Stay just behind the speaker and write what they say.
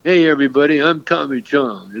Hey, everybody, I'm Tommy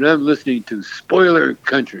Chong, and I'm listening to Spoiler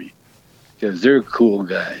Country, because they're cool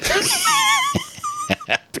guys.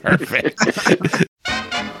 Perfect.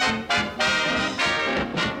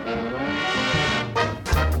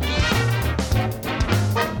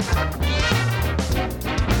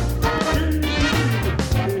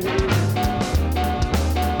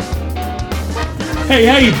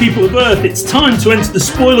 Hey, people of Earth, it's time to enter the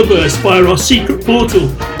Spoilerverse via our secret portal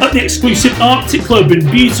at the exclusive Arctic Club in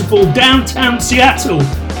beautiful downtown Seattle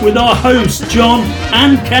with our hosts, John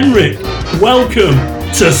and Kenrick. Welcome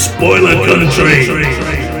to Spoiler Country.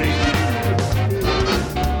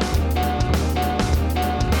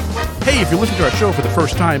 Hey, if you're listening to our show for the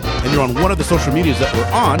first time and you're on one of the social medias that we're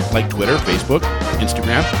on, like Twitter, Facebook,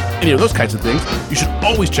 Instagram, any of those kinds of things, you should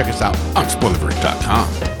always check us out on Spoilerverse.com.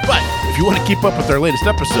 But if you want to keep up with our latest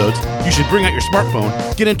episodes, you should bring out your smartphone,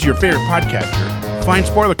 get into your favorite podcatcher, find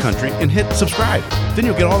Spoiler Country, and hit subscribe. Then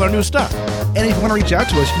you'll get all our new stuff. And if you want to reach out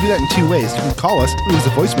to us, you can do that in two ways. You can call us, leave us a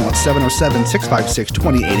voicemail at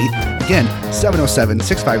 707-656-2080. Again,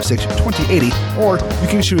 707-656-2080. Or you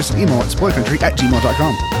can shoot us an email at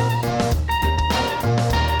spoilercountry@gmail.com.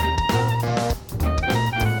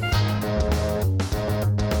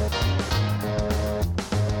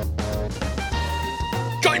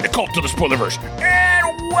 Join the cult of the Spoilerverse,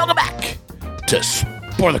 and welcome back to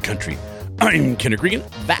Spoiler Country. I'm Kenrick Regan,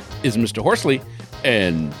 that is Mr. Horsley,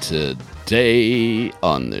 and today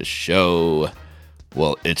on the show,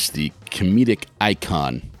 well, it's the comedic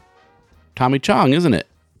icon, Tommy Chong, isn't it?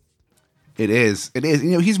 It is. You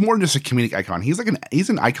know, he's more than just a comedic icon. He's an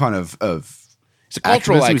icon of He's a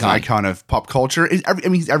cultural activism. icon. He's an icon of pop culture. He's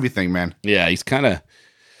everything, man. Yeah, he's kind of.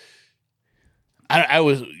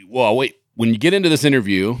 Wait. When you get into this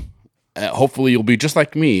interview, hopefully you'll be just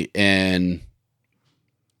like me, and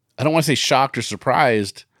I don't want to say shocked or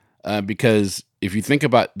surprised, because if you think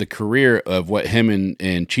about the career of what him and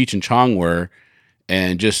Cheech and Chong were,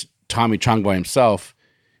 and just Tommy Chong by himself,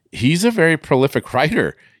 he's a very prolific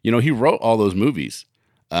writer. You know, he wrote all those movies.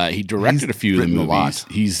 He directed a few of the movies.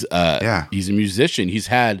 He's a musician. He's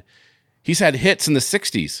had hits in the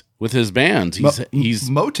 60s with his bands. He's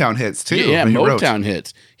Motown hits too. Yeah, Motown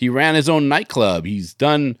hits. He ran his own nightclub.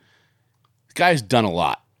 The guy's done a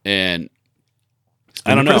lot. And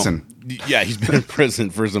I don't know. Prison. Yeah, he's been in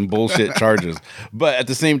prison for some bullshit charges. But at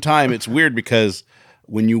the same time, it's weird because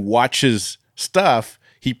when you watch his stuff,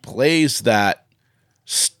 he plays that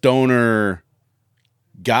stoner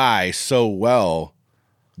guy so well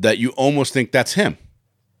that you almost think that's him.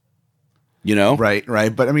 You know? Right.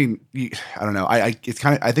 But I mean, I don't know. I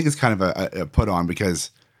think it's kind of a put on, because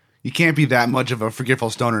you can't be that much of a forgetful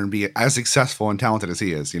stoner and be as successful and talented as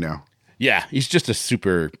he is, you know? Yeah, he's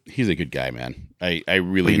a good guy, man. I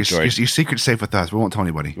really enjoyed. Your secret's safe with us. We won't tell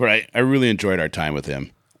anybody. Right. I really enjoyed our time with him.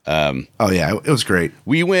 Oh yeah, it was great.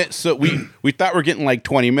 We went, so we thought we're getting like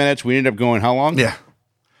 20 minutes. We ended up going how long? Yeah.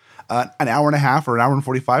 An hour and a half or an hour and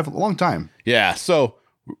 45, a long time. Yeah. So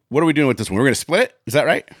what are we doing with this one? We're going to split it? Is that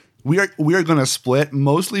right? We are going to split,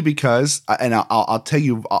 mostly because, and I'll tell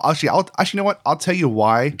you. Actually, you know what? I'll tell you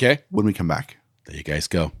why. Okay. When we come back. There you guys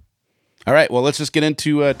go. All right. Well, let's just get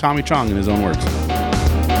into Tommy Chong in his own words.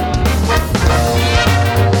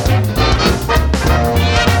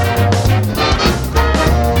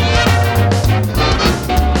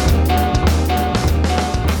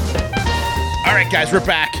 All right, guys, we're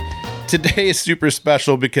back. Today is super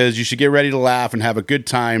special because you should get ready to laugh and have a good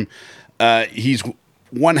time. He's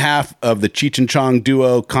one half of the Cheech and Chong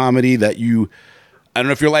duo comedy that I don't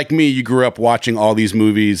know if you're like me, you grew up watching all these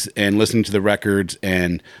movies and listening to the records,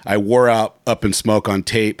 and I wore out Up in Smoke on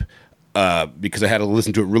tape because I had to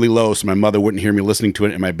listen to it really low so my mother wouldn't hear me listening to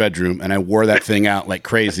it in my bedroom, and I wore that thing out like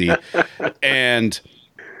crazy. And,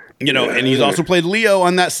 you know, and he's also played Leo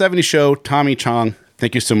on that 70s show. Tommy Chong,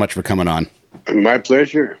 thank you so much for coming on. My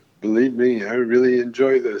pleasure. Believe me, I really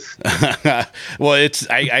enjoy this. Well,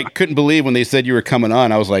 I couldn't believe when they said you were coming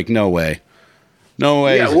on. I was like, no way.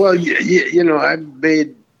 Yeah, well, you know,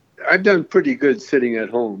 I've done pretty good sitting at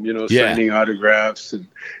home, you know, signing autographs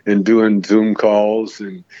and doing Zoom calls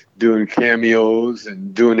and doing cameos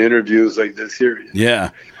and doing interviews like this here.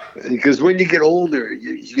 Yeah. Because when you get older,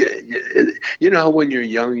 you know how when you're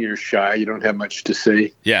young, you're shy, you don't have much to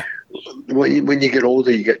say. Yeah. When you get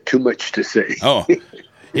older, you get too much to say. Oh,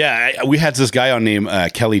 yeah. We had this guy on named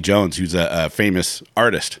Kelly Jones, who's a famous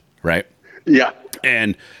artist, right? Yeah.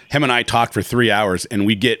 And him and I talked for 3 hours, and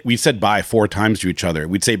we said bye 4 times to each other.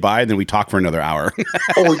 We'd say bye, and then we talk for another hour.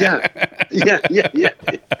 Oh, yeah. Yeah.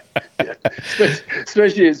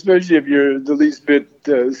 especially if you're the least bit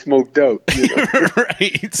smoked out,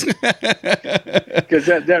 right? Because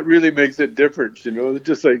that really makes a difference,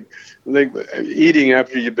 Just like eating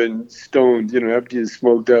after you've been stoned, after you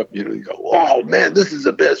smoked up, you go, "Oh man, this is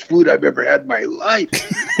the best food I've ever had in my life."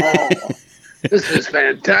 Oh, this is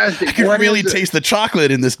fantastic. I can really taste the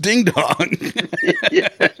chocolate in this ding dong. Yeah.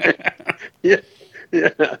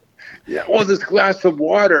 Yeah. Oh, this glass of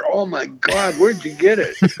water. Oh my God, where'd you get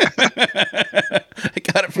it? I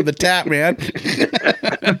got it from the tap, man.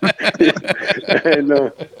 I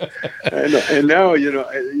know. And now,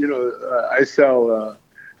 I sell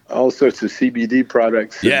all sorts of CBD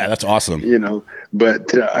products. Yeah, that's awesome.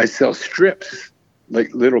 But I sell strips,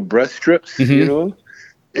 like little breast strips, and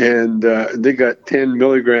they got 10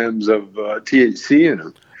 milligrams of THC in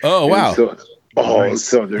them. Oh, wow.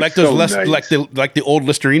 So they're like those nice. like the old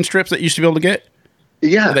Listerine strips that you used to be able to get.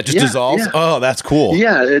 Yeah, that just dissolves. Yeah. Oh, that's cool.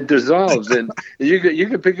 Yeah, it dissolves, and you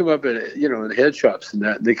can pick them up at in head shops, and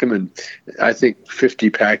that they come in, I think 50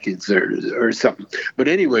 packets or something. But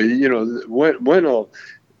anyway, when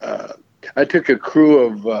I took a crew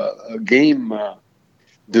of game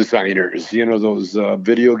designers, those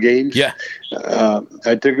video games. Yeah,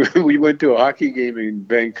 we went to a hockey game in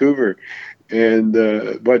Vancouver, and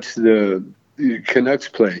watched the Canucks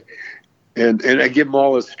play, and I give them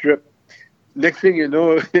all a strip. Next thing you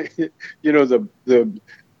know, the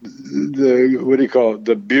what do you call it?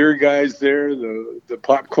 The beer guys there, the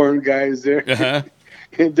popcorn guys there. Uh-huh.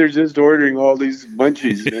 They're just ordering all these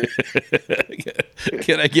munchies.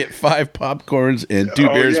 Can I get 5 popcorns and 2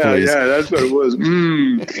 beers, please? Yeah, that's what it was.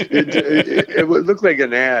 It would look like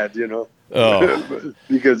an ad, Oh,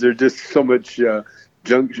 because there's just so much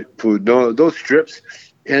junk food. No, those strips,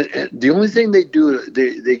 and the only thing they do,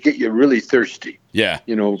 they get you really thirsty. Yeah.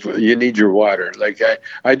 You need your water. Like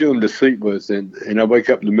I do them to sleep with, and I wake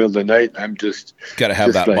up in the middle of the night, and I'm just got to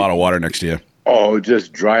have that bottle of water next to you. Oh,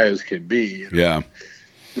 just dry as can be. Yeah.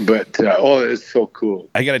 But it's so cool.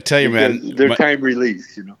 I got to tell you, man, they're time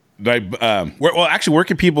release. Where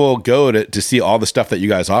can people go to see all the stuff that you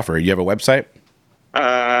guys offer? You have a website?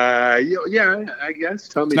 Yeah, I guess.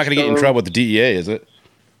 Tell me. It's not going to get you in trouble with the DEA, is it?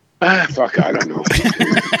 Fuck, I don't know.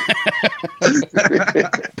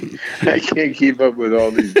 I can't keep up with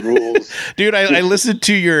all these rules. Dude, I listened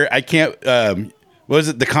to your, I can't, what was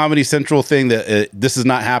it, the Comedy Central thing that this is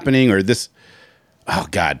not happening, or this, oh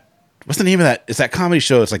God, what's the name of that? It's that comedy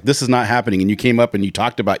show. It's like, this is not happening. And you came up and you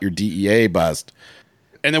talked about your DEA bust.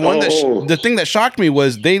 And then the thing that shocked me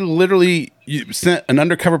was they literally sent an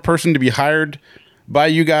undercover person to be hired by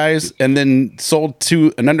you guys and then sold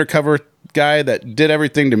to an undercover guy that did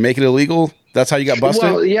everything to make it illegal. That's how you got busted?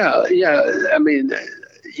 Well, yeah. I mean,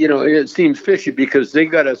 it seems fishy because they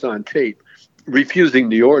got us on tape refusing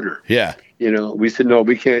the order. Yeah. We said, no,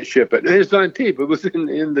 we can't ship it. And it's on tape. It was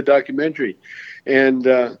in the documentary. And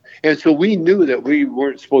so we knew that we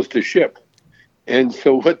weren't supposed to ship. And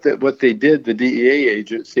so what they did, the DEA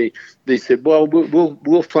agency, they said, well,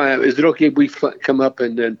 we'll fly. Is it okay if we come up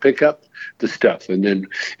and then pick up the stuff? And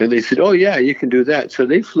they said, oh yeah, you can do that. So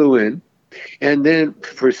they flew in, and then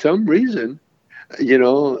for some reason,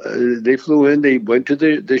 they flew in. They went to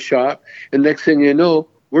the shop, and next thing you know,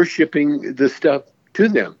 we're shipping the stuff to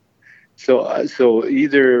them. So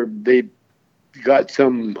either they got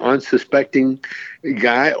some unsuspecting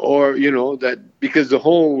guy, or that because the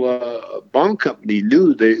whole bond company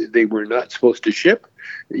knew they were not supposed to ship.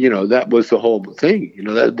 That was the whole thing.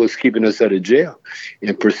 That was keeping us out of jail,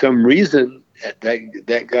 and for some reason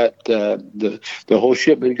that got the whole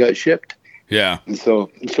shipment got shipped. Yeah. And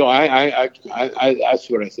so I that's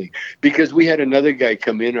what I think, because we had another guy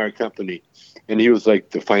come in our company, and he was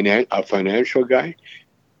like a financial guy.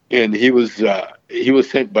 And he was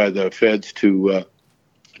sent by the feds to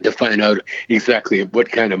find out exactly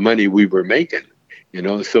what kind of money we were making,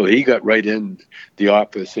 So he got right in the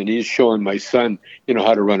office, and he's showing my son,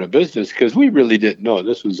 how to run a business, because we really didn't know.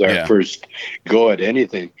 This was our first go at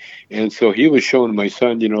anything. And so he was showing my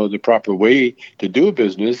son, the proper way to do a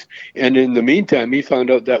business. And in the meantime, he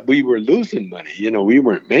found out that we were losing money. We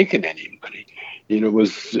weren't making any money. It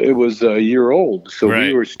was a year old, so right.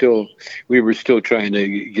 we were still trying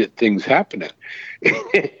to get things happening.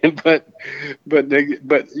 but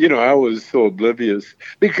I was so oblivious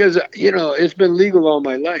because it's been legal all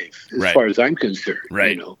my life as far as I'm concerned.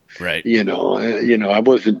 Right. Right. I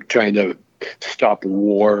wasn't trying to stop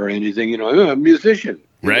war or anything. I'm a musician.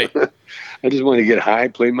 Right. I just want to get high,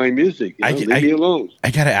 play my music. Leave me alone.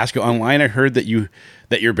 I got to ask you, online I heard that your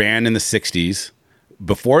band in the 60s,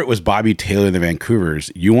 before it was Bobby Taylor and the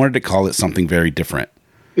Vancouvers, you wanted to call it something very different.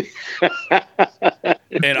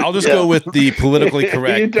 And I'll just go with the politically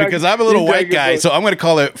correct because I'm a little white guy, so I'm going to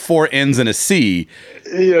call it 4 N's and a C.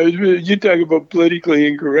 Yeah, you talk about politically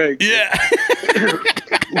incorrect. Yeah.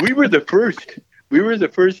 We were the first. We were the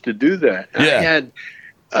first to do that. Yeah. I had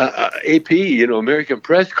AP, American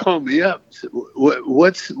Press called me up. Said,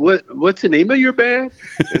 what's the name of your band?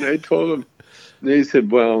 And I told them. They said,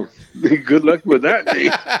 "Well, good luck with that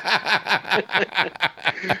name."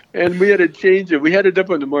 And we had to change it. We had it up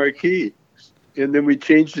on the marquee, and then we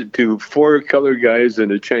changed it to 4 color guys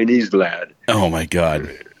and a Chinese lad. Oh my God!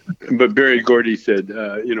 But Barry Gordy said,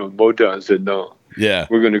 Motown said no. Yeah,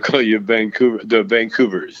 we're going to call you the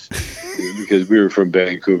Vancouvers, because we were from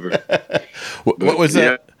Vancouver. What was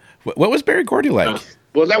that? Yeah. What was Barry Gordy like?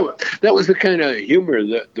 Well, that was the kind of humor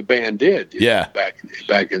that the band did.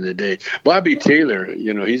 Back in the day. Bobby Taylor,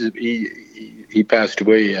 he passed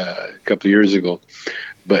away a couple of years ago,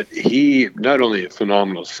 but he not only a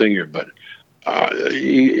phenomenal singer, but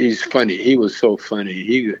he's funny. He was so funny.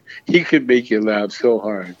 He could make you laugh so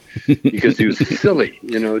hard because he was silly.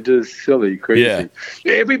 Just silly, crazy. Yeah.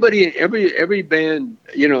 Everybody, every band,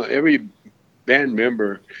 every band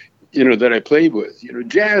member, that I played with,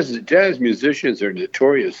 jazz musicians are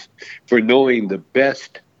notorious for knowing the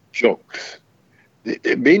best jokes.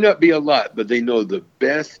 It may not be a lot, but they know the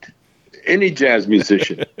best. Any jazz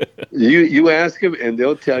musician, you ask them and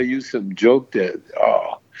they'll tell you some joke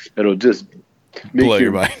that'll just make blow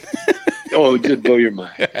your mind. Just blow your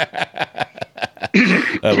mind.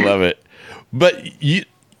 I love it. But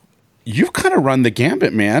you've kind of run the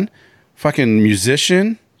gambit, man. Fucking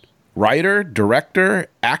musician, writer, director,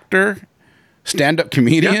 actor, stand-up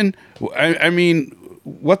comedian. Yeah. I mean,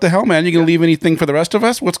 what the hell, man? You gonna leave anything for the rest of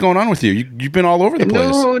us? What's going on with you? You've been all over the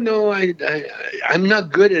place. No, I'm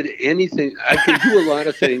not good at anything. I can do a lot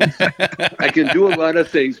of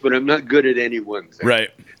things. But I'm not good at any one thing. Right.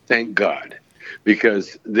 Thank God,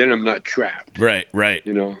 because then I'm not trapped. Right.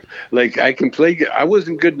 Like I can play. I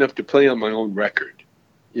wasn't good enough to play on my own record.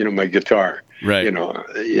 My guitar. Right.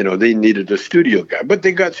 They needed a studio guy, but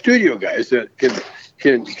they got studio guys that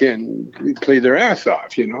can play their ass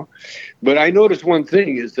off, But I noticed one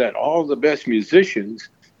thing is that all the best musicians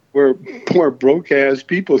were poor broke ass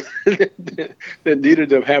people that needed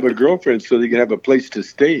to have a girlfriend so they could have a place to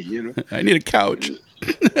stay, I need a couch.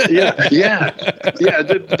 Yeah.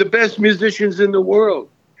 The best musicians in the world.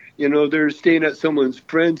 They're staying at someone's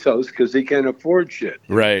friend's house because they can't afford shit.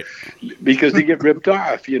 Right. Because they get ripped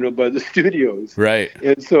off, by the studios. Right.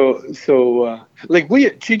 And so like we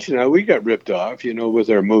at Cheech and I, we got ripped off, with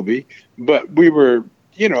our movie, but we were,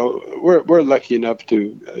 we're lucky enough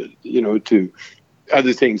to, to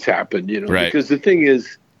other things happen, right. Because the thing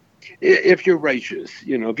is, if you're righteous,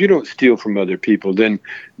 if you don't steal from other people, then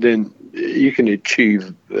you can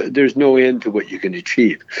achieve. There's no end to what you can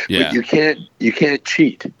achieve. Yeah. But you can't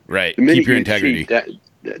cheat. Right. The minute Keep your integrity.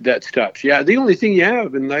 Cheat, that stops. Yeah. The only thing you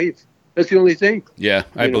have in life. That's the only thing. Yeah,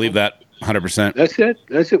 I believe that 100%.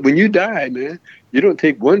 That's it. When you die, man, you don't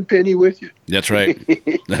take one penny with you. That's right.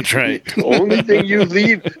 That's right. The only thing you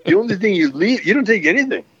leave, you don't take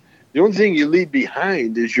anything. The only thing you leave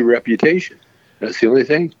behind is your reputation. That's the only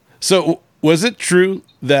thing. So was it true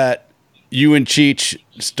that you and Cheech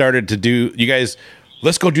started to do, you guys,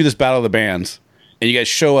 let's go do this Battle of the Bands, and you guys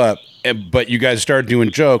show up, but you guys started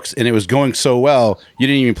doing jokes, and it was going so well, you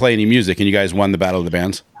didn't even play any music, and you guys won the Battle of the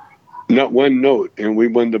Bands? Not one note, and we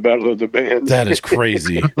won the Battle of the Bands. That is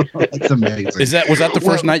crazy. That's amazing. Was that the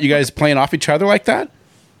first night you guys playing off each other like that?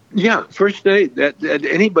 Yeah, first night that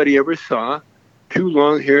anybody ever saw 2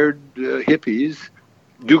 long-haired hippies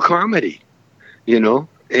do comedy,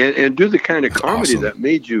 and do the kind of comedy that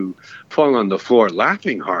made you fall on the floor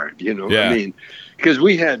laughing hard, Yeah. I mean, because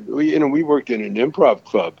we worked in an improv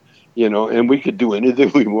club, and we could do anything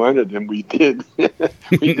we wanted, and we did.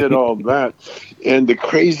 We did all that. And the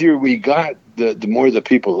crazier we got, the more the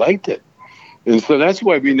people liked it. And so that's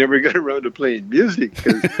why we never got around to playing music,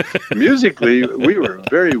 because musically we were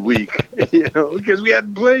very weak, because we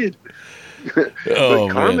hadn't played. But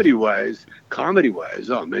comedy-wise,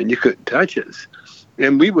 oh man, you couldn't touch us.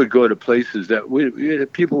 And we would go to places that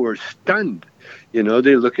people were stunned. They're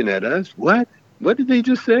looking at us. What? What did they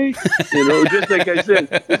just say? Just like I said,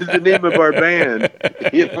 this is the name of our band.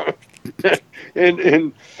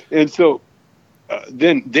 And so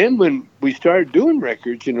then when we started doing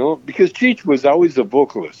records, because Cheech was always a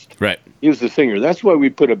vocalist. Right. He was the singer. That's why we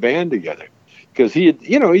put a band together. Because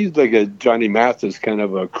he's like a Johnny Mathis kind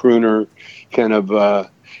of a crooner, kind of.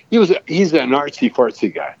 He's an artsy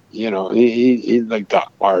fartsy guy. He liked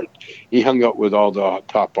art. He hung out with all the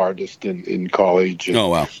top artists in college. Oh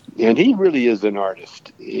wow! And he really is an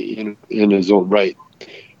artist in his own right.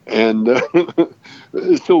 And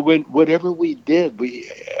so whatever we did,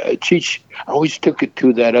 Cheech always took it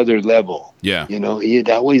to that other level. Yeah. He'd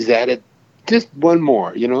always added just one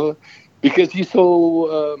more, because he's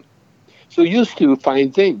so used to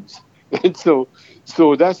fine things. And so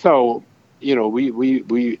that's how,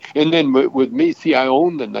 we and then with me, see, I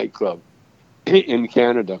own the nightclub in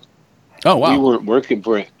Canada. Oh, wow. We weren't working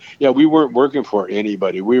for it. Yeah, we weren't working for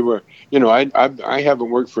anybody. We were, I haven't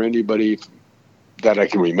worked for anybody that I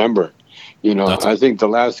can remember. I think the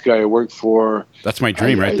last guy I worked for. That's my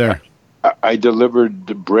dream right there. I delivered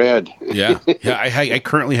the bread. Yeah. I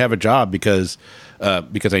currently have a job because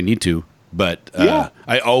I need to, but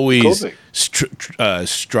I always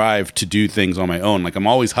strive to do things on my own. Like I'm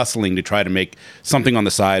always hustling to try to make something on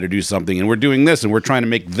the side or do something. And we're doing this, and we're trying to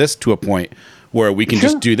make this to a point where we can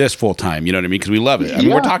just do this full time. You know what I mean? Because we love it. I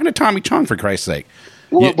mean, we're talking to Tommy Chong, for Christ's sake.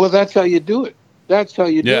 Well, that's how you do it. That's how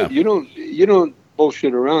you do it. You don't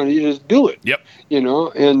bullshit around. You just do it. Yep.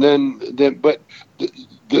 And then, but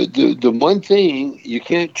the one thing, you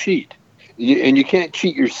can't cheat. And you can't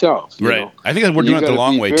cheat yourself. Right. I think that we're doing it the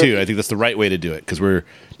long way too. I think that's the right way to do it because we're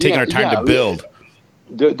taking our time to build.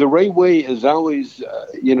 The right way is always,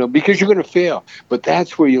 because you're going to fail, but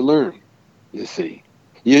that's where you learn. You see,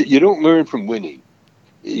 you don't learn from winning.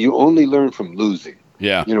 You only learn from losing.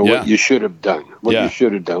 Yeah. What you should have done, what you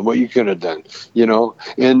should have done, what you could have done.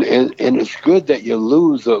 And it's good that you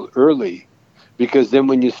lose early, because then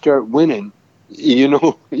when you start winning,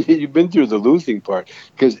 you've been through the losing part,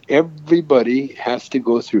 because everybody has to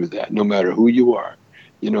go through that, no matter who you are,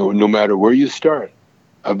 no matter where you start.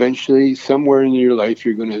 Eventually, somewhere in your life,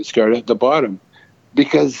 you're going to start at the bottom,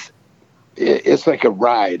 because it's like a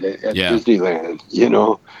ride at Disneyland,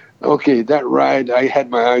 Okay, that ride, I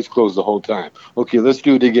had my eyes closed the whole time. Okay, let's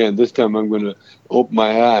do it again. This time I'm going to open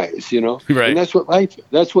my eyes, Right. And that's what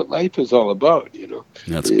life is all about,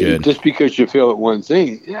 That's good. Just because you fail at one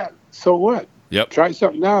thing, so what? Yep. Try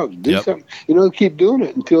something out. Do something. Keep doing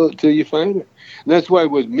it until you find it. And that's why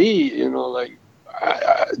with me,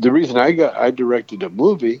 the reason I directed a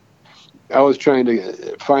movie, I was trying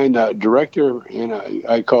to find a director, and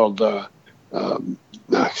I called.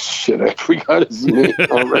 Shit, I forgot his name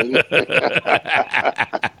already.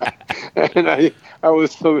 And I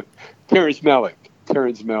was so Terrence Malick.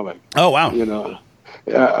 Oh wow.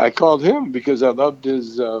 I called him because I loved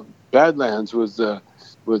his Badlands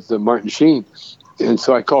with Martin Sheen, and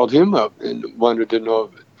so I called him up and wanted to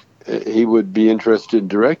know if he would be interested in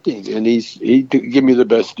directing. And he gave me the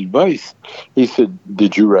best advice. He said,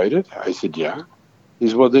 "Did you write it?" I said, "Yeah." He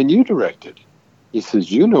said, "Well, then you direct it." He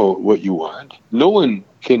says, "You know what you want. No one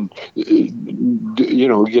can,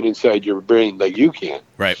 get inside your brain like you can."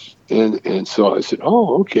 Right. And so I said,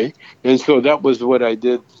 "Oh, okay." And so that was what I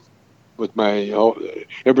did with my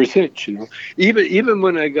ever since. Even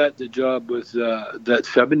when I got the job with that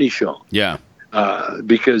 70s show. Yeah.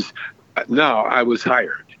 Because now I was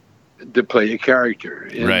hired to play a character,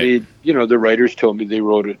 and right. the writers told me they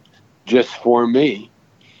wrote it just for me,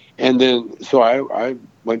 and then so I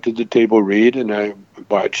went to the table read, and I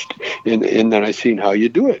watched, and then I seen how you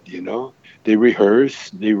do it. They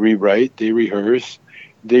rehearse, they rewrite, they rehearse,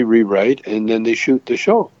 they rewrite, and then they shoot the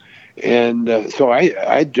show. And so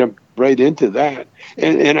I jumped right into that,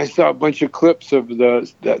 and I saw a bunch of clips of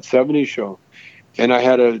that 70s show, and I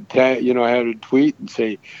had a tweet and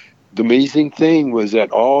say, the amazing thing was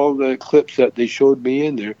that all the clips that they showed me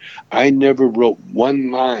in there, I never wrote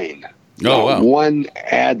one line. Oh, wow. One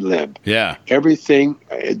ad lib. Yeah. Everything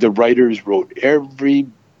the writers wrote, every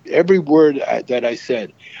word that I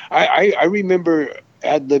said. I remember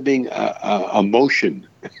ad libbing a motion.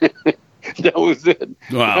 That was it.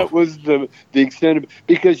 Wow. That was the extent of it.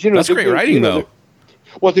 Because that's great writing though.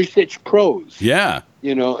 Well, they're such pros. Yeah.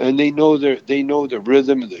 And they know the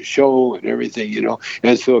rhythm of the show and everything.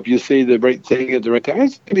 And so if you say the right thing at the right time,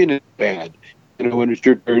 it's being bad. When it's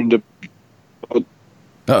your turn to.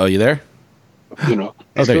 Uh-oh, you there?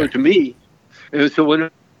 So to me, and so when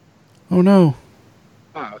oh no,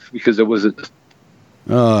 because it wasn't.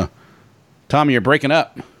 Tommy, you're breaking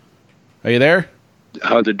up. Are you there?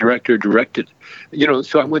 How the director directed,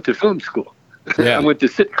 So I went to film school. Yeah. I went to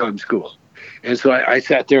sitcom school, and so I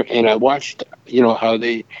sat there and I watched, how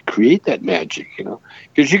they create that magic,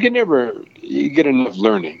 because you can never get enough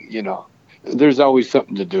learning. There's always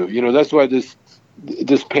something to do. That's why this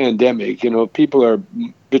pandemic, people are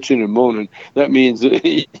bitching and moaning. That means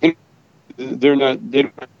they don't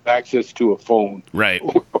have access to a phone. Right.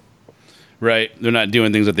 Right. They're not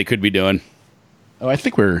doing things that they could be doing. Oh, I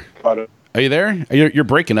think we're. Are you there? You're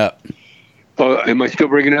breaking up. Oh, am I still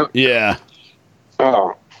breaking up? Yeah.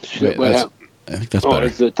 Oh, shit. I think that's better.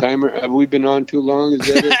 It's the timer. Have we been on too long? Is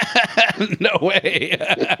that it? No way.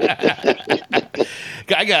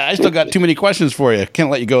 I still got too many questions for you. Can't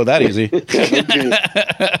let you go that easy.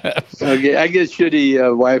 Okay. I get shitty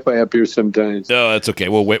Wi-Fi up here sometimes. No, that's okay.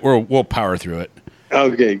 We'll power through it.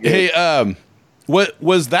 Okay. Good. Hey, what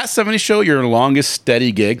was that 70 show your longest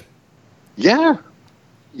steady gig? Yeah.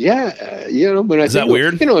 Yeah, when I is that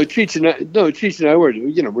weird? Cheech and I were,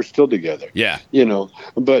 we're still together. Yeah.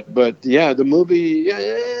 But yeah, the movie.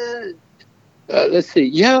 Let's see.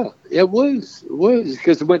 Yeah, it was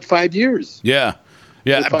because it went 5 years. Yeah,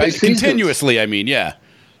 continuously. I mean, yeah.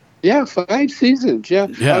 Yeah, 5 seasons. Yeah.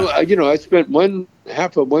 I spent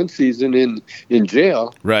half of one season in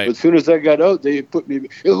jail. Right. But as soon as I got out, they put me.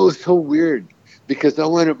 It was so weird. Because I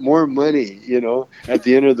wanted more money, at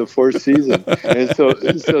the end of the 4th season. And so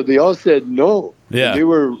they all said no. Yeah. And they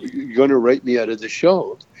were going to write me out of the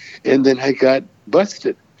show. And then I got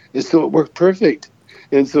busted. And so it worked perfect.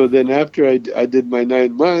 And so then after I did my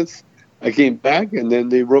 9 months, I came back, and then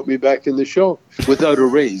they wrote me back in the show without a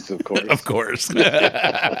raise, of course. Of course.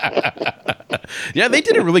 Yeah, they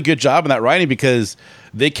did a really good job in that writing because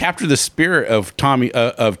they captured the spirit of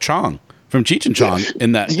of Chong. From Cheech and Chong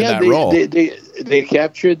in that role. They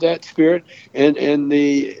captured that spirit and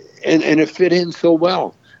it fit in so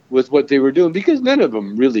well with what they were doing because none of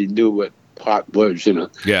them really knew what pot was,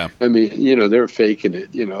 Yeah. I mean, they're faking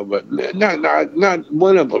it, but not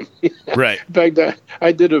one of them. Right. In fact,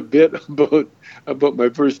 I did a bit about my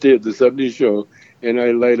first day at the 70s show, and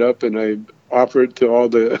I light up and I offered to all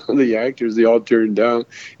the actors. They all turned down,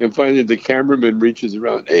 and finally the cameraman reaches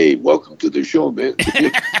around. Hey, welcome to the show, man.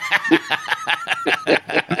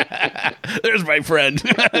 There's my friend.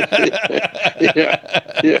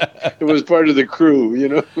 yeah. It was part of the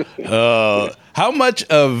crew, How much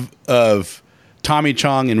of Tommy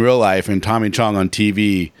Chong in real life and Tommy Chong on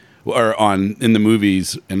TV or in the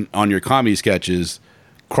movies and on your comedy sketches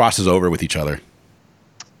crosses over with each other?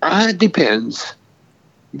 It depends.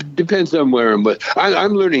 Depends on where, but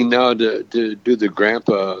I'm learning now to do the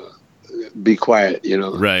grandpa, be quiet,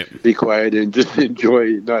 Right. Be quiet and just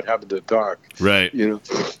enjoy not having to talk. Right.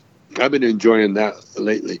 I've been enjoying that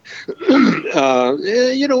lately.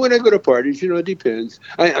 When I go to parties, it depends.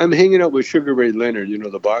 I'm hanging out with Sugar Ray Leonard,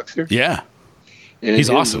 the boxer. Yeah. And he's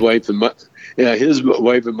awesome. His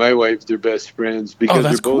wife and my wife, they're best friends because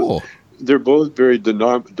that's cool. They're both very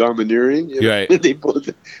domineering. Right. They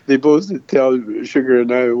both tell Sugar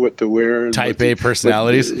and I what to wear. And Type A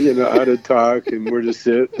personalities. How to talk and where to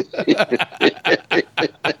sit.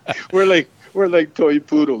 We're like toy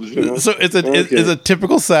poodles. So is a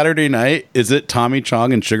typical Saturday night? Is it Tommy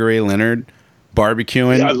Chong and Sugar Ray Leonard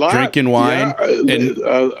barbecuing, drinking wine?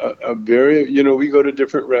 Very. We go to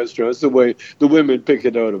different restaurants. The way the women pick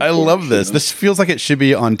it out. I love this. This feels like it should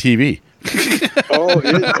be on TV.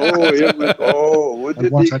 Wouldn't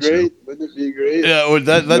it be great? Wouldn't it be great? Yeah,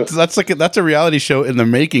 that's a reality show in the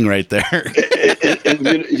making right there.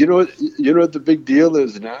 and you know what the big deal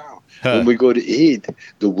is now? When we go to eat,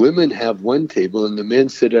 the women have one table and the men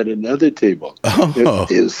sit at another table. Oh.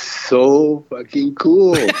 It is so fucking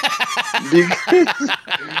cool.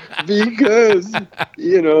 because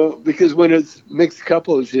when it's mixed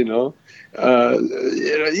couples, they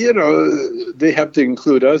have to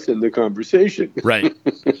include us in the conversation. Right.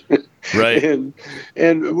 Right.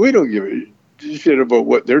 and we don't give a shit about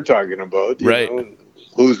what they're talking about. Right.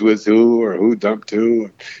 Who's with who or who dumped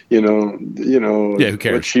who, who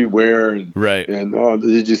cares? What she wear, and right, and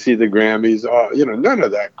did you see the Grammys? None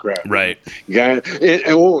of that crap. Right, guy, and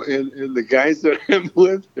the guys that I'm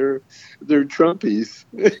with, they're Trumpies.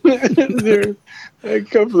 They're a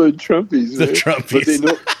couple of Trumpies. The Trumpies,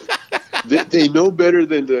 but they know better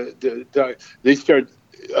than to they start.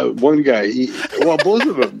 One guy, both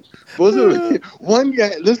of them. One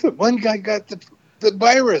guy got the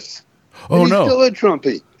virus. Oh, no.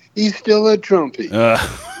 He's still a Trumpy.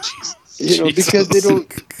 Because they don't,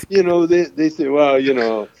 they say, well,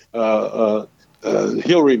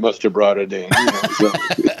 Hillary must have brought it in.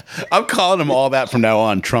 I'm calling them all that from now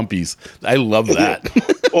on, Trumpies. I love that.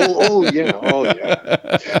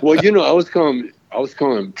 Yeah. Well, I was calling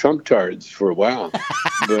them Trump tards for a while,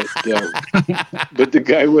 but the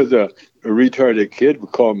guy with a retarded kid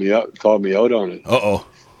called me out on it. Uh-oh.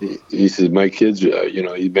 He says, my kids,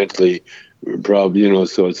 he mentally probably,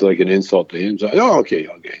 so it's like an insult to him. So, okay.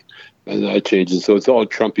 And I changed it. So it's all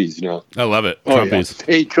Trumpies now. I love it. Trumpies. Yeah.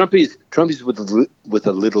 Hey, Trumpies with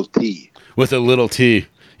a little T. With a little T.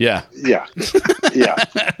 Yeah. Yeah.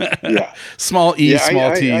 Small E,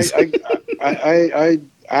 small T's. I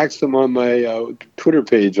ask them on my Twitter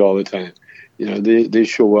page all the time. they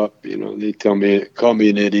show up, they call me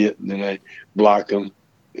an idiot, and then I block them.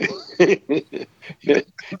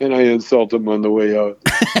 And I insult them on the way out.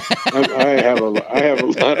 I have a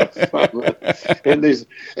lot of fun, and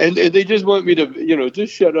they just want me to,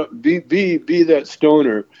 just shut up, be that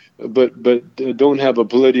stoner, but don't have a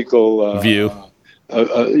political view,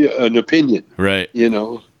 an opinion, right?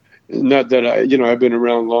 Not that I've been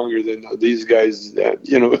around longer than these guys that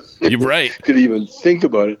you're right could even think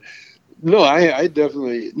about it. No, I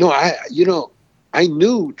definitely no. I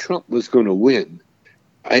knew Trump was going to win.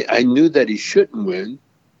 I knew that he shouldn't win,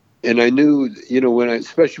 and I knew,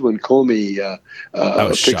 especially when Comey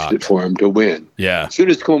fixed it for him to win. Yeah. Soon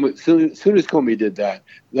as Comey did that,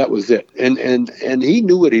 that was it. And he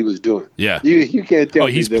knew what he was doing. Yeah. You can't tell. Oh,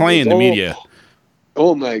 he's playing the media.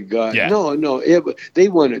 Oh my God! Yeah. No. They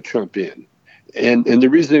wanted Trump in. And the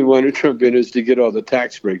reason they wanted Trump in is to get all the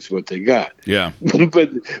tax breaks what they got. Yeah.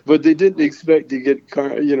 but they didn't expect to get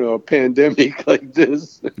a pandemic like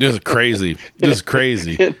this. This is crazy.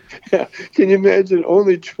 Can you imagine?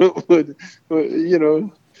 Only Trump would.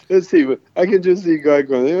 Let's see. I can just see a guy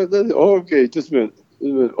going, "Oh, okay, just a minute.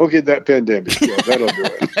 Okay, that pandemic. Yeah, that'll do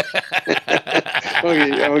it."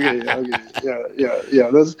 Okay. Yeah.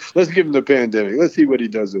 Let's give him the pandemic. Let's see what he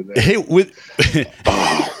does with that. Hey,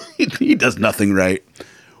 he does nothing right.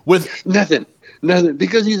 With nothing,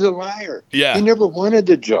 because he's a liar. Yeah. He never wanted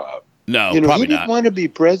the job. No, probably he didn't want to be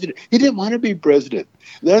president. He didn't want to be president.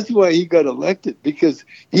 That's why he got elected, because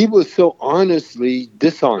he was so honestly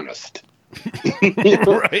dishonest.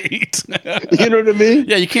 Right. You know what I mean?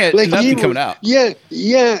 Yeah, you can't. Nothing coming out. Yeah.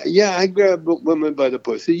 I grabbed a woman by the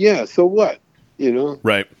pussy. Yeah. So what?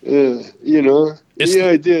 Right.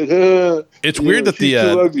 I did. It's weird that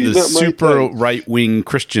the super right-wing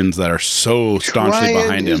Christians that are so staunchly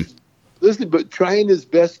behind him. Listen, but trying his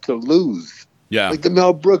best to lose. Yeah. Like the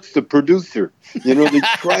Mel Brooks, the producer. They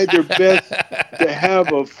tried their best to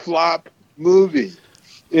have a flop movie.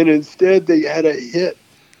 And instead they had a hit.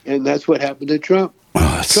 And that's what happened to Trump. Oh,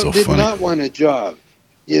 that's Trump so did not want a job.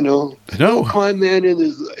 No con man in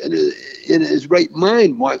his right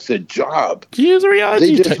mind wants a job. He's a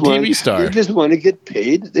reality TV star. They just want to get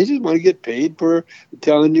paid. They just want to get paid for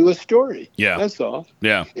telling you a story. Yeah, that's all.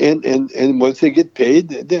 Yeah, and once they get paid,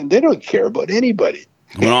 then they don't care about anybody.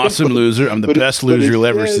 I'm an awesome loser. I'm the best loser you'll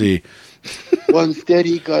ever see. Well, instead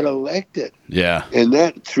he got elected. Yeah, and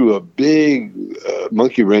that threw a big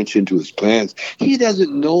monkey wrench into his plans. He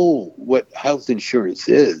doesn't know what health insurance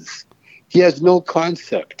is. He has no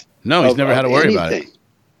concept. No, he's never had to worry about it.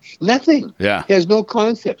 Nothing. Yeah. He has no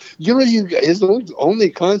concept. His only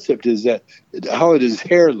concept is that how his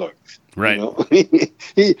hair looks. Right.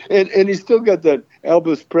 He's still got that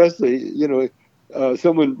Elvis Presley,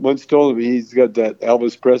 someone once told him he's got that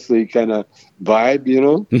Elvis Presley kind of vibe,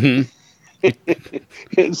 Mm-hmm.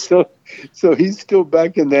 And so he's still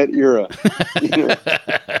back in that era.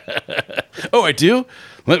 Oh, I do?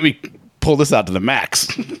 Let me pull this out to the max.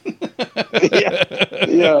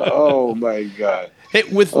 Yeah. Oh my God. Hey,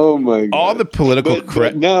 with all the political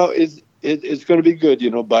but now it's going to be good.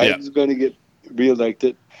 Biden's going to get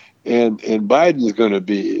reelected, and Biden's going to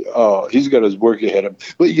be he's got his work ahead of him.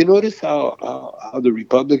 But you notice how the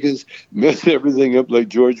Republicans mess everything up like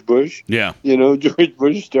George Bush. Yeah. George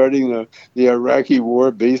Bush starting the Iraqi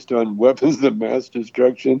war based on weapons of mass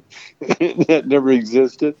destruction that never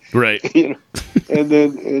existed. Right.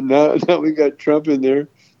 And now we got Trump in there.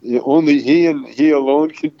 Only he and he alone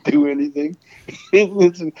can do anything.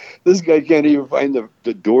 This guy can't even find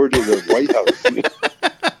the door to the White House.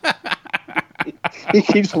 He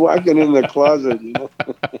keeps walking in the closet.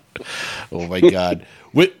 Oh my God!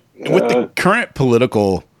 With the current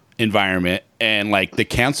political environment and like the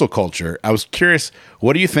cancel culture, I was curious.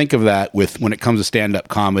 What do you think of that? When it comes to stand-up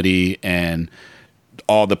comedy and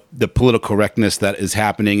all the political correctness that is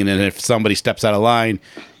happening, and then if somebody steps out of line,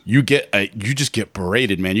 you just get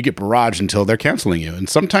berated, man. You get barraged until they're canceling you. And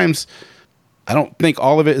sometimes I don't think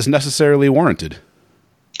all of it is necessarily warranted.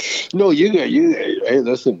 No, hey,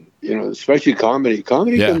 listen, especially comedy.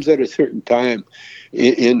 Comedy comes at a certain time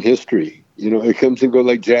in history. It comes and goes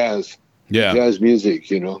like jazz. Yeah. Jazz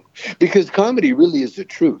music, because comedy really is the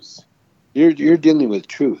truth. You're dealing with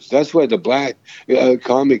truth. That's why the black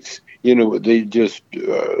comics, they just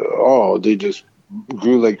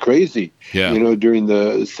grew like crazy, during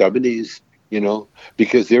the 70s,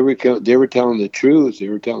 because they were telling the truth. They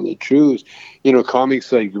were telling the truth.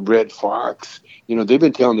 Comics like Red Fox, they've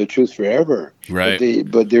been telling the truth forever. Right.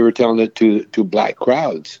 But they were telling it to black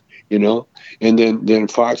crowds, and then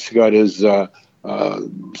Fox got his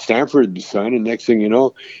Stanford's son, and next thing you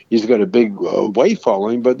know, he's got a big white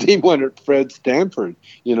following. But they wanted Fred Stanford.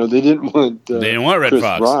 They didn't want Red Chris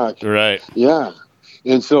Fox, Rock. right? Yeah,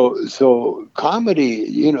 and so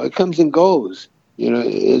comedy, it comes and goes.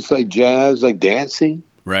 It's like jazz, like dancing,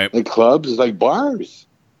 right? Like clubs, like bars.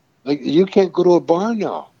 Like you can't go to a bar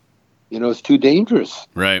now. It's too dangerous.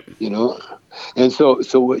 Right. And so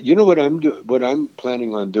what I'm doing, what I'm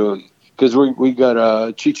planning on doing, because we got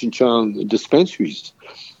Cheech and Chong dispensaries,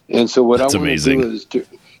 and so what That's I want to amazing. do is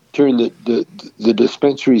turn the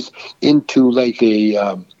dispensaries into like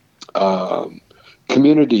a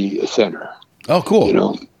community center. Oh,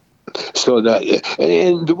 cool. So that,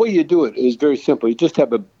 and the way you do it is very simple. You just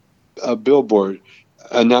have a billboard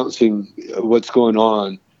announcing what's going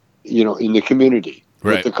on, in the community,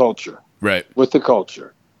 right, with the culture, right, with the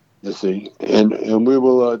culture. You see, and we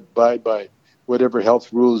will abide by whatever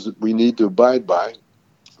health rules we need to abide by.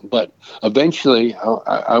 But eventually,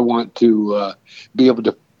 I want to be able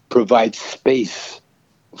to provide space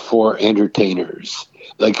for entertainers,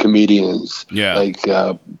 like comedians, like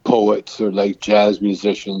poets, or like jazz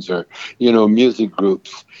musicians, or music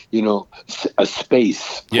groups. A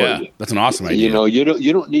space. Yeah, that's an awesome idea. You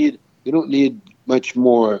don't need much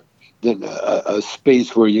more than a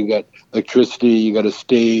space where you got electricity, you got a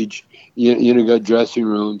stage, you got dressing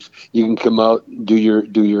rooms. You can come out and do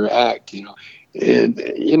your act. And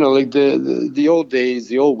like the old days,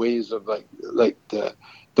 the old ways of like the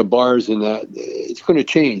bars and that, it's going to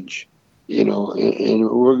change. And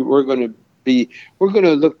we're going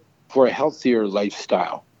to look for a healthier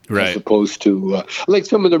lifestyle. Right. As opposed to like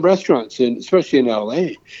some of the restaurants, and especially in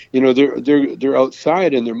LA, they're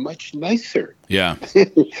outside and they're much nicer. Yeah,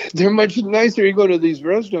 they're much nicer. You go to these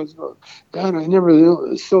restaurants, go, God, I never knew it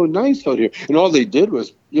was so nice out here. And all they did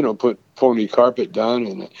was, put phony carpet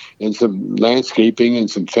down and some landscaping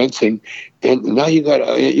and some fencing, and now you got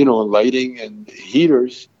lighting and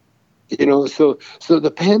heaters. So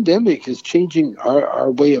the pandemic is changing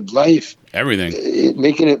our way of life. Everything.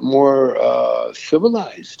 Making it more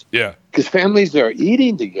civilized. Yeah. Because families are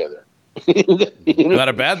eating together. Not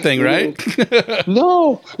a bad thing, right?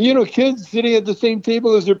 No. Kids sitting at the same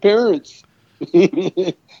table as their parents.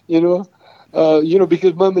 Because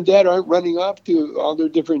mom and dad aren't running off to all their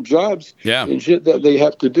different jobs and shit that they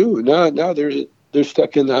have to do. Now they're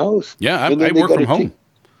stuck in the house. Yeah, I work from home.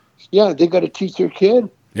 They got to teach their kid.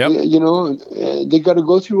 Yep. They got to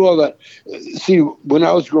go through all that. See, when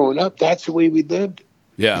I was growing up, that's the way we lived.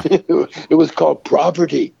 Yeah. It was called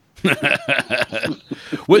poverty.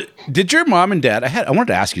 What did your mom and dad? I wanted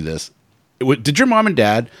to ask you this. Did your mom and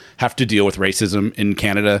dad have to deal with racism in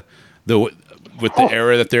Canada, with the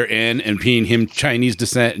era that they're in, and being him Chinese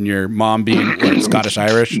descent and your mom being Scottish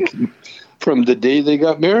Irish? From the day they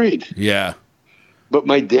got married. Yeah. But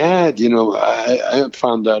my dad, I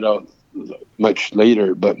found that out much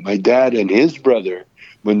later, but my dad and his brother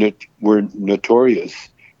were notorious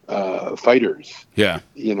fighters. Yeah.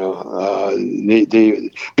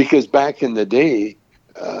 They because back in the day,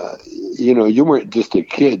 you weren't just a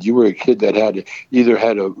kid. You were a kid that had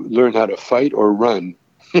to learn how to fight or run.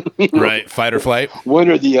 Right. Fight or flight. One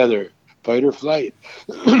or the other. Fight or flight.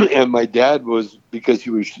 And my dad was, because he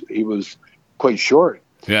was quite short.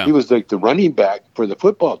 Yeah. He was like the running back for the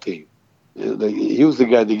football team. He was the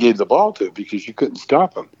guy they gave the ball to because you couldn't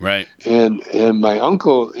stop him. Right. And my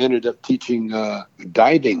uncle ended up teaching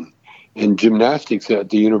diving and gymnastics at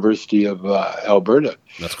the University of Alberta.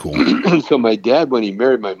 That's cool. So my dad, when he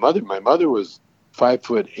married my mother was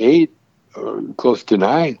 5'8", or close to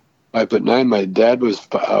 9, 5'9". My dad was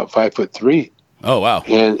 5'3". Oh wow.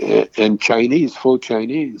 And Chinese, full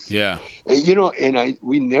Chinese. Yeah. And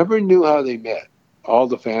we never knew how they met. All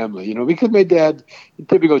the family, because my dad,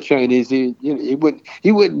 typical Chinese, he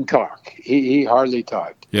wouldn't talk. He hardly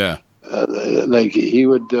talked. Yeah. Like he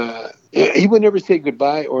would never say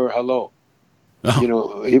goodbye or hello.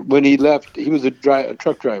 Oh. When he left, he was a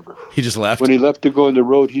truck driver. He just left. When he left to go on the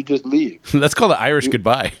road, he'd just leave. That's called the Irish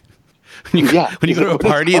goodbye. When you go to a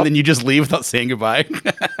party and then you just leave without saying goodbye.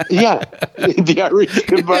 Yeah, the Irish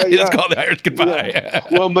goodbye. It's called the Irish goodbye. Yeah.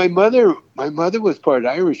 Well, my mother was part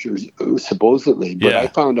Irish, supposedly, but I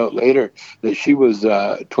found out later that she was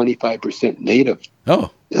 25% Native.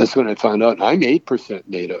 Oh, that's when I found out. I'm 8%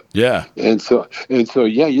 Native. Yeah, and so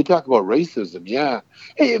yeah, you talk about racism. Yeah,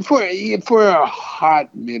 hey, for a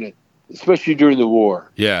hot minute, especially during the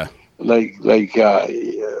war. Yeah. Like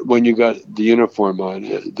when you got the uniform on,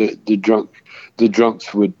 the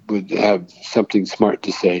drunks would have something smart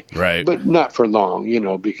to say, right? But not for long,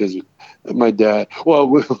 because my dad. Well,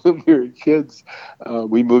 when we were kids,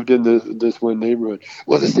 we moved into this one neighborhood.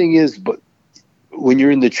 Well, the thing is, but when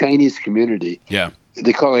you're in the Chinese community,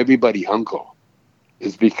 they call everybody uncle.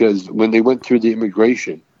 It's because when they went through the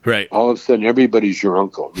immigration, right, all of a sudden everybody's your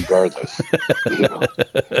uncle, regardless.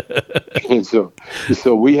 And so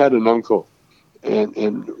we had an uncle,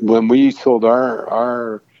 and when we sold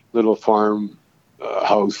our little farm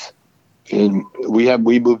house, and we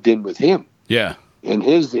moved in with him. Yeah. And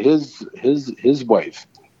his wife,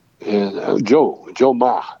 and Joe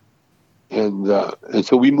Ma, and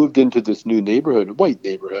so we moved into this new neighborhood, a white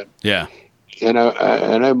neighborhood. Yeah. And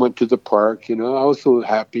I went to the park. I was so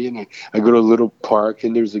happy, and I go to a little park,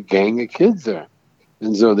 and there's a gang of kids there,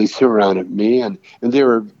 and so they surrounded me, and they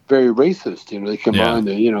were very racist. They come on,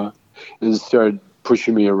 and started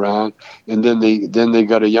pushing me around, and then they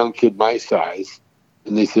got a young kid my size,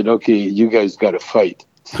 and they said, "Okay, you guys got to fight.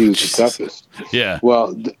 See who's the toughest." Yeah.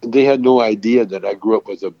 Well, they had no idea that I grew up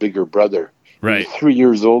with a bigger brother, right, 3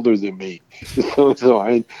 years older than me. So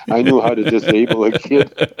I knew how to disable a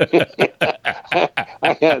kid.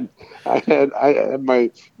 I had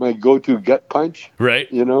my go-to gut punch. Right.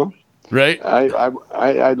 Right.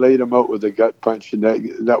 I laid him out with a gut punch, and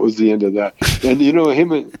that was the end of that. And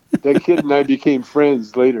that kid and I became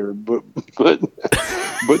friends later. But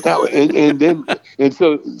that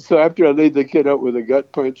so after I laid the kid out with a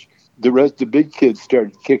gut punch, the big kids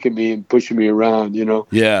started kicking me and pushing me around.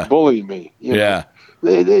 Bullying me.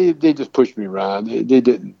 They just pushed me around. They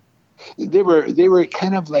didn't. They were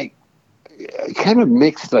kind of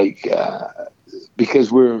mixed,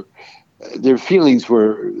 because their feelings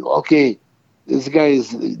were, okay, this guy is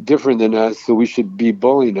different than us, so we should be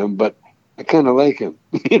bullying him, but I kind of like him.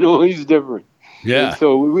 He's different. Yeah. And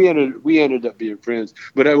so we ended up being friends.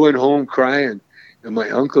 But I went home crying, and my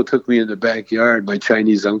uncle took me in the backyard, my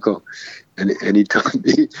Chinese uncle, and he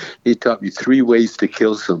taught me 3 ways to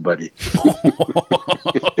kill somebody.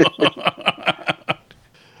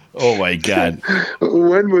 Oh my God!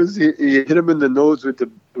 One was you hit him in the nose with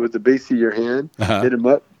the base of your hand, hit him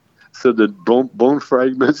up, so the bone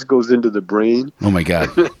fragments goes into the brain. Oh my God!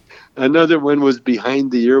 Another one was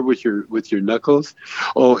behind the ear with your knuckles.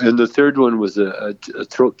 Oh, and the third one was a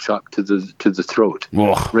throat chop to the throat,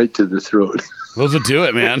 right to the throat. Those would do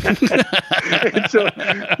it, man.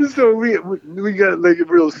 so we got like a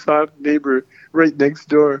real soft neighbor right next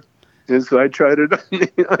door, and so I tried it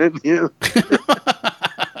on him.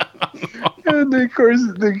 And of course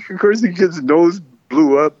the kid's nose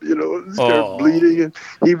blew up, started bleeding, and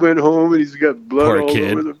he went home and he's got blood all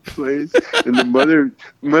over the place. And the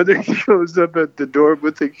mother shows up at the door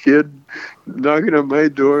with the kid knocking on my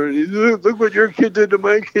door, and he's look what your kid did to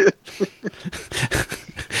my kid.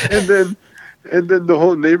 and then the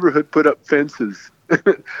whole neighborhood put up fences.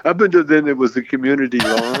 Up until then, it was a community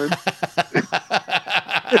lawn.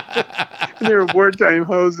 They were wartime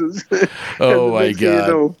houses. Oh my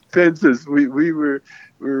God! Fences. We were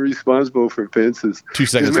responsible for fences. 2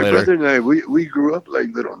 seconds my later, brother and I, we grew up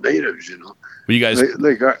like little natives. Well, you guys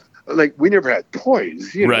like we never had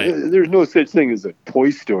toys. Right. There's no such thing as a toy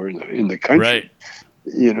store in the country. Right.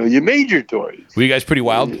 You made your toys. Were you guys pretty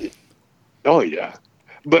wild? Oh yeah.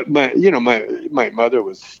 But my mother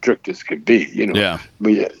was strict as could be, Yeah.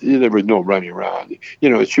 But there was no running around.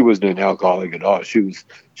 She wasn't an alcoholic at all. She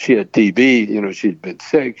had TB. She'd been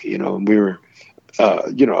sick. And we were,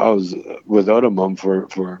 I was without a mom for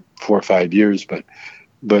 4 or 5 years.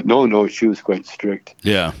 But no, she was quite strict.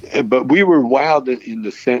 Yeah. But we were wild in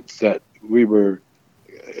the sense that we were,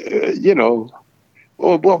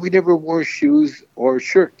 we never wore shoes or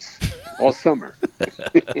shirts all summer.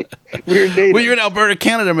 We're native. Well, you're in Alberta,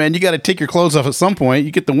 Canada, man. You got to take your clothes off at some point.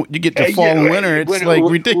 You get to fall and winter. It's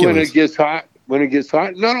ridiculous. When it gets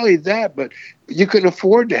hot. Not only that, but you can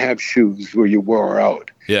afford to have shoes where you wore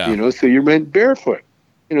out. Yeah. So you went barefoot.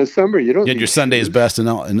 Summer you don't. You had your Sunday's best, and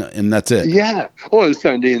that's it. Yeah. Oh,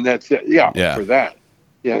 Sunday, and that's it. Yeah. Yeah. For that.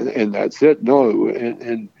 Yeah, and that's it. No,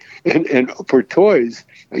 and for toys,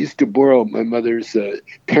 I used to borrow my mother's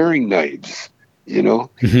paring knives.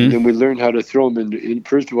 Mm-hmm. And then we learned how to throw them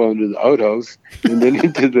first of all into the outhouse, and then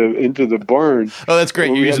into the barn. Oh, that's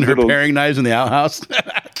great! You're using her paring knives in the outhouse.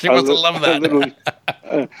 She must have loved that.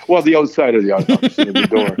 The outside of the outhouse, the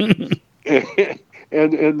door,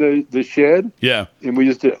 and the shed. Yeah.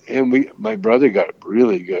 And my brother got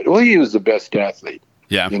really good. Well, he was the best athlete.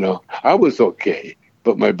 Yeah. I was okay,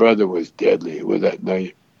 but my brother was deadly with that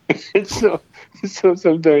knife. And so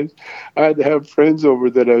sometimes I'd have friends over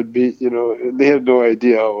that I'd meet, and they had no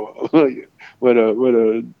idea what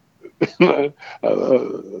a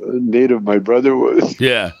native my brother was.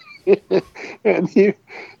 Yeah. And he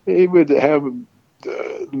would have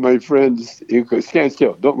my friends, you go, stand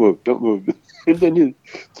still, don't move. And then you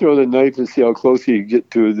throw the knife and see how close you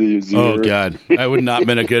get to the zero. Oh, God. I would not have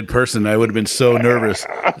been a good person. I would have been so nervous.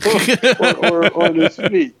 or on his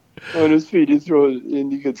feet. On his feet, you throw it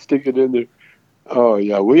and you could stick it in there. Oh,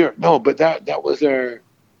 yeah. But that was our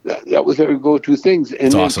go-to things.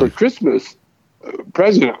 And then awesome. For Christmas,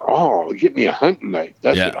 present, get me a hunting knife.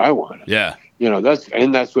 That's what I wanted. Yeah.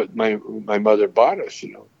 That's what my mother bought us,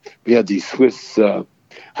 We had these Swiss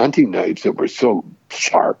hunting knives that were so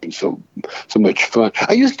sharp and so much fun.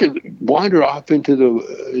 I used to wander off into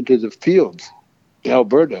the fields in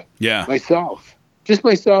Alberta. Yeah. Myself. Just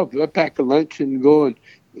myself. I'd pack a lunch and go and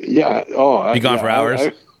be gone for hours?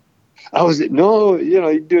 I was doing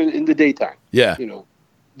it in the daytime. Yeah.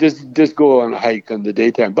 Just go on a hike on the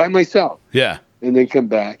daytime by myself. Yeah. And then come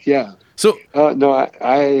back. Yeah. So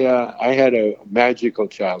I had a magical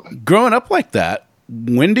childhood. Growing up like that,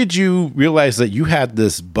 when did you realize that you had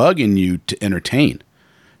this bug in you to entertain?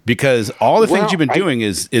 Because all the things you've been doing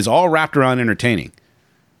is all wrapped around entertaining.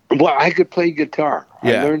 Well, I could play guitar.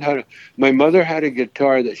 Yeah. I learned how to. My mother had a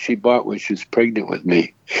guitar that she bought when she was pregnant with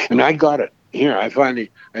me, and I got it here. I found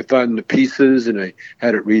the pieces, and I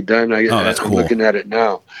had it redone. That's cool. I'm looking at it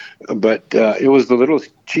now, but it was the little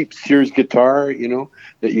cheap Sears guitar,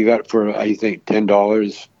 that you got for I think $10,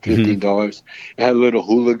 $15. It had a little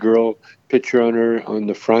hula girl picture on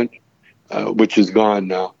the front, which is gone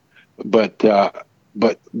now, but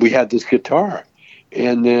we had this guitar.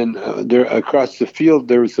 And then there across the field,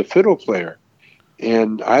 there was a fiddle player.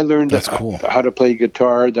 And I learned how to play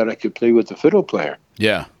guitar that I could play with the fiddle player.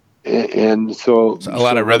 Yeah. And so a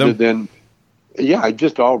lot of rhythm?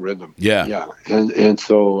 Just all rhythm. Yeah. Yeah. And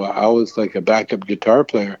so I was like a backup guitar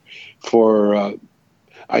player for,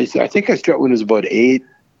 I think I started when I was about 8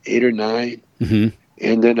 or 9. Mm-hmm.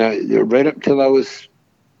 And then right up till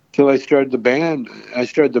I started the band. I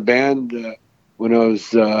started the band when I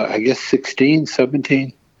was, I guess, 16,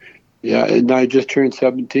 17. Yeah, and I just turned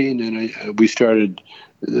 17, and we started,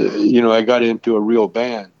 I got into a real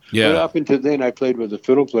band. Yeah. But up until then, I played with a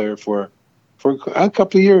fiddle player for a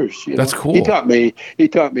couple of years. That's cool. He taught me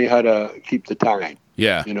how to keep the time.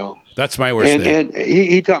 Yeah. That's my worst thing. And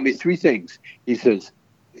he taught me 3 things. He says,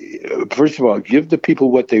 first of all, give the people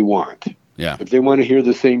what they want. Yeah. If they want to hear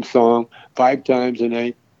the same song 5 times a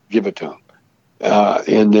night, give it to them.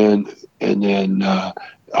 And then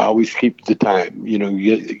always keep the time.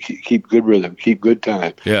 Keep good rhythm, keep good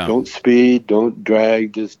time. Yeah. Don't speed, don't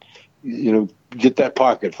drag. Just get that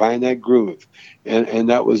pocket, find that groove, and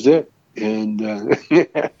that was it. And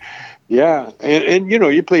yeah, and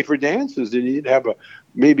you play for dances, and you'd have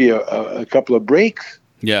maybe a couple of breaks.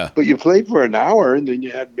 Yeah. But you played for an hour, and then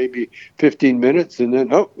you had maybe 15 minutes, and then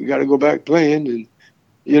we got to go back playing, and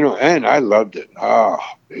and I loved it. Oh,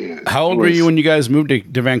 man. How old were you when you guys moved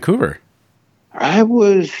to Vancouver? I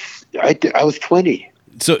was 20.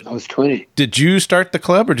 So I was 20. Did you start the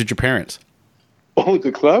club, or did your parents? Oh,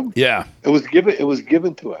 the club? Yeah. It was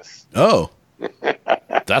given to us. Oh.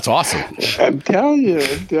 That's awesome. I'm telling you,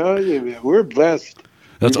 man. We're blessed.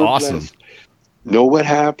 That's awesome. Blessed. Know what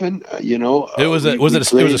happened? It was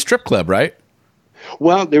a strip club, right?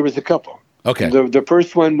 Well, there was a couple. Okay. The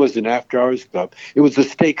first one was an after-hours club. It was a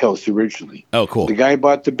steakhouse originally. Oh, cool. The guy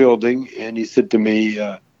bought the building, and he said to me,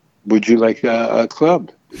 would you like a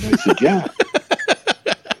club? And I said, yeah.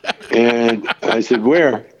 And I said,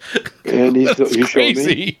 where? And he showed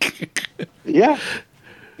me. Yeah.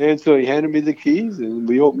 And so he handed me the keys, and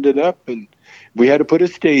we opened it up, and we had to put a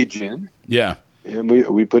stage in. Yeah. And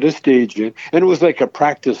we put a stage in, and it was like a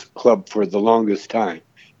practice club for the longest time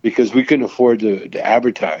because we couldn't afford to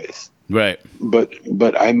advertise. Right.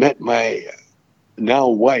 But I met my now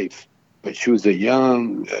wife, but she was a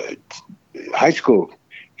young high school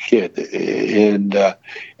kid, and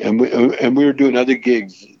we were doing other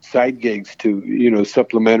gigs, side gigs to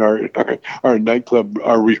supplement our nightclub,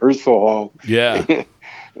 our rehearsal hall. Yeah.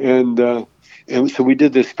 and so we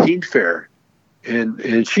did this teen fair,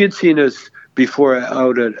 and she had seen us before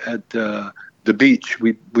out at the beach.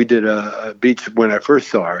 We did a beach when I first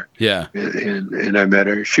saw her. Yeah. And I met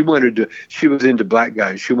her. She was into black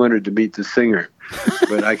guys. She wanted to meet the singer,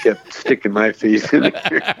 but I kept sticking my face in there. Look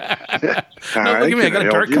at me. I got a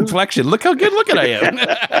dark complexion. Look how good looking I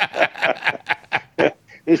am.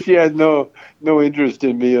 And she had no interest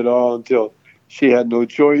in me at all until she had no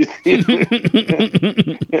choice.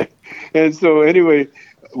 And so anyway,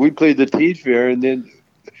 we played the teen fair, and then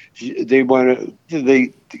they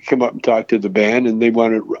come up and talk to the band, and they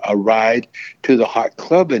wanted a ride to the hot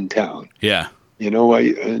club in town. Yeah.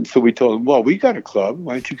 And so we told them, well, we got a club.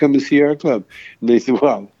 Why don't you come and see our club? And they said,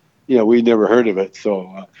 well, we never heard of it.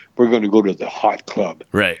 So we're going to go to the hot club.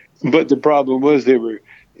 Right. But the problem was they were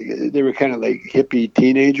kind of like hippie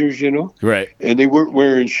teenagers, right? And they weren't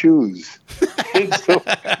wearing shoes. And so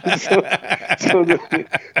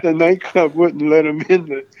the nightclub wouldn't let them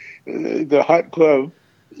in the hot club.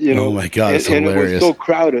 Oh my God, it's hilarious. It was so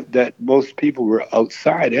crowded that most people were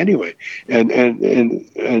outside anyway.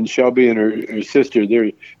 And Shelby and her sister,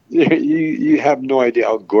 you have no idea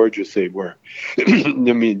how gorgeous they were. I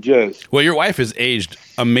mean, just. Well, your wife has aged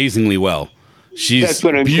amazingly well. She's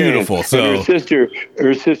beautiful. Saying. So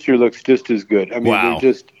her sister looks just as good. I mean, wow.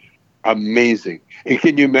 They're just amazing. And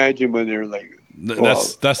can you imagine when they're like,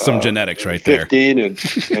 that's some genetics right 15 there.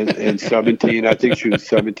 15 and 17. I think she was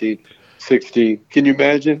 17, 16. Can you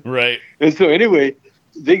imagine? Right. And so anyway,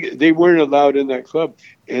 they weren't allowed in that club.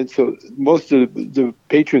 And so most of the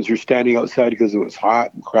patrons were standing outside because it was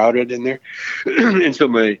hot and crowded in there. And so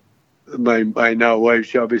my now wife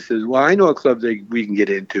Shelby says, well, I know a club we can get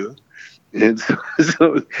into. And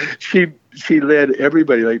so she led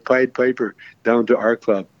everybody like Pied Piper down to our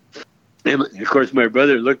club. And of course, my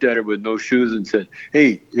brother looked at her with no shoes and said,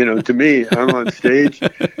 hey, to me, I'm on stage.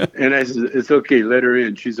 And I said, it's okay, let her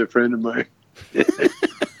in. She's a friend of mine.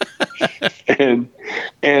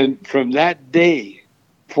 and from that day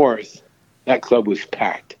forth, that club was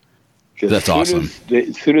packed. That's awesome.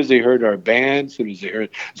 As soon as they heard our band, as soon as they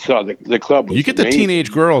saw the club was You get amazing. The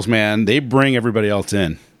teenage girls, man, they bring everybody else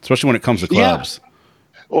in. Especially when it comes to clubs. Yeah.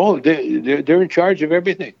 Oh, they're in charge of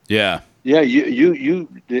everything. Yeah. Yeah,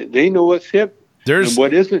 they know what's hip and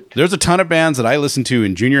what isn't. There's a ton of bands that I listened to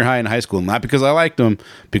in junior high and high school, not because I liked them,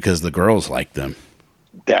 because the girls liked them.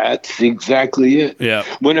 That's exactly it. Yeah.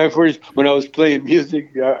 When I was playing music,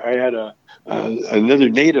 I had another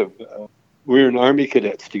native. We were in Army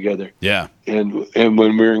cadets together. Yeah. And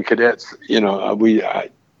when we were in cadets, I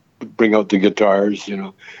bring out the guitars,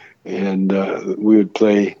 and we would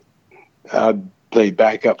play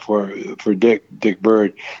backup for Dick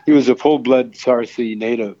Bird. He was a full-blood Sarsi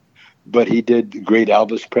native, but he did great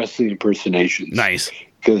Elvis Presley impersonations. Nice,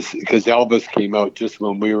 because Elvis came out just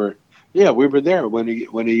when we were there when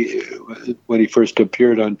he first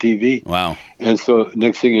appeared on TV. Wow! And so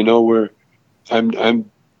next thing you know,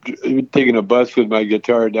 I'm taking a bus with my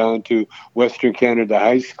guitar down to Western Canada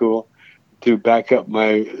High School to back up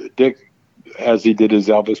my Dick. As he did his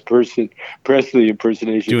Elvis Presley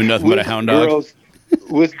impersonation. Doing nothing but a hound dog?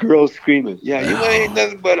 With girls screaming. Yeah, you ain't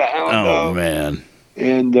nothing but a hound dog. Oh, man.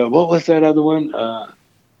 And what was that other one?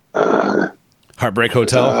 Heartbreak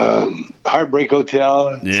Hotel? Heartbreak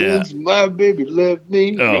Hotel. Yeah. Since my baby left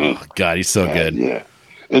me. Oh, God, he's so good. Yeah.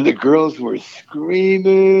 And the girls were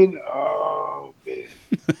screaming. Oh, man.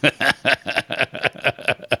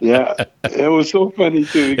 Yeah, it was so funny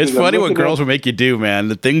too. It's funny what girls will make you do, man.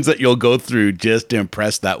 The things that you'll go through just to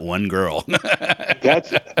impress that one girl. That's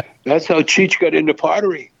how Cheech got into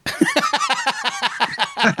pottery.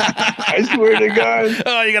 I swear to God.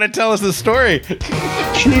 Oh, you got to tell us the story.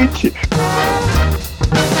 Cheech.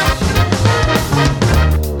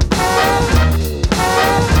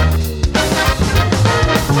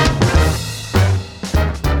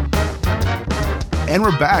 And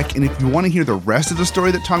we're back, and if you want to hear the rest of the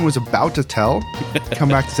story that Tong was about to tell, come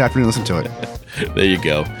back this afternoon and listen to it. There you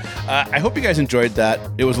go. I hope you guys enjoyed that.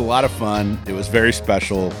 It was a lot of fun. It was very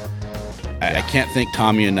special. I can't thank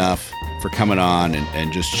Tommy enough for coming on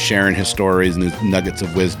and just sharing his stories and his nuggets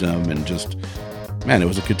of wisdom, and just, man, it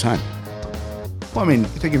was a good time. Well, I mean,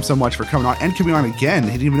 thank him so much for coming on and coming on again.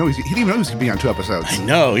 He didn't even know he was going to be on 2 episodes. I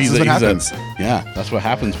know. That's what happens. That's what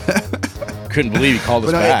happens. Couldn't believe he called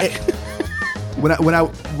us back. When I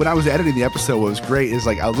was editing the episode, what was great is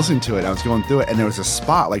like I was listening to it, I was going through it, and there was a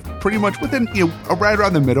spot like pretty much within right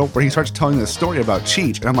around the middle where he starts telling the story about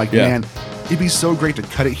Cheech, and I'm like, man, it'd be so great to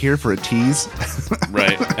cut it here for a tease.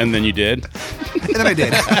 Right, and then you did, and then I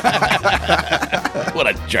did. What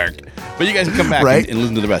a jerk! But you guys can come back and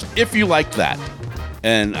listen to the rest if you liked that,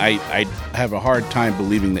 and I have a hard time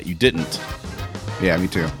believing that you didn't. Yeah, me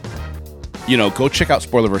too. Go check out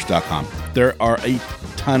Spoilerverse.com. There are a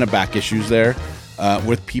ton of back issues there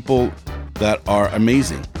with people that are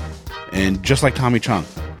amazing, and just like Tommy Chong,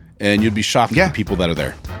 and you'd be shocked at the people that are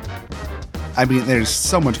there. I mean, there's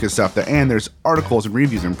so much good stuff there, and there's articles and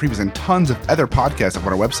reviews and previews and tons of other podcasts up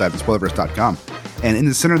on our website at spoilerverse.com. And in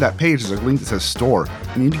the center of that page is a link that says store,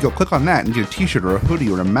 and you need to go click on that and get a t-shirt or a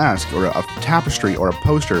hoodie or a mask or a tapestry or a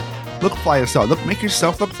poster. Look fly as hell. Make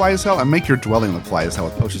yourself look fly as hell, and make your dwelling look fly as hell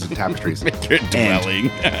with posters and tapestries. Make your dwelling.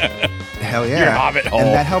 Hell yeah. Your hobbit hole. And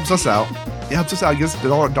that helps us out. It helps us out. It gives us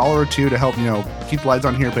 $1 or $2 to help, keep the lights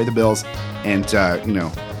on here, pay the bills, and,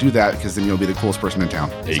 do that, because then you'll be the coolest person in town.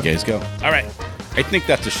 There you guys go. All right. I think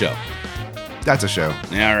that's a show. That's a show.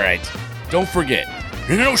 All right. Don't forget,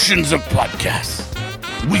 in oceans of podcasts,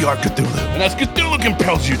 we are Cthulhu. And as Cthulhu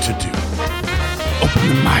compels you to do, open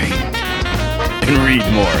the mind and read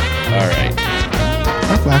more. All right.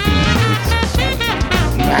 Stop laughing at me.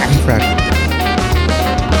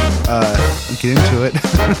 Get into it.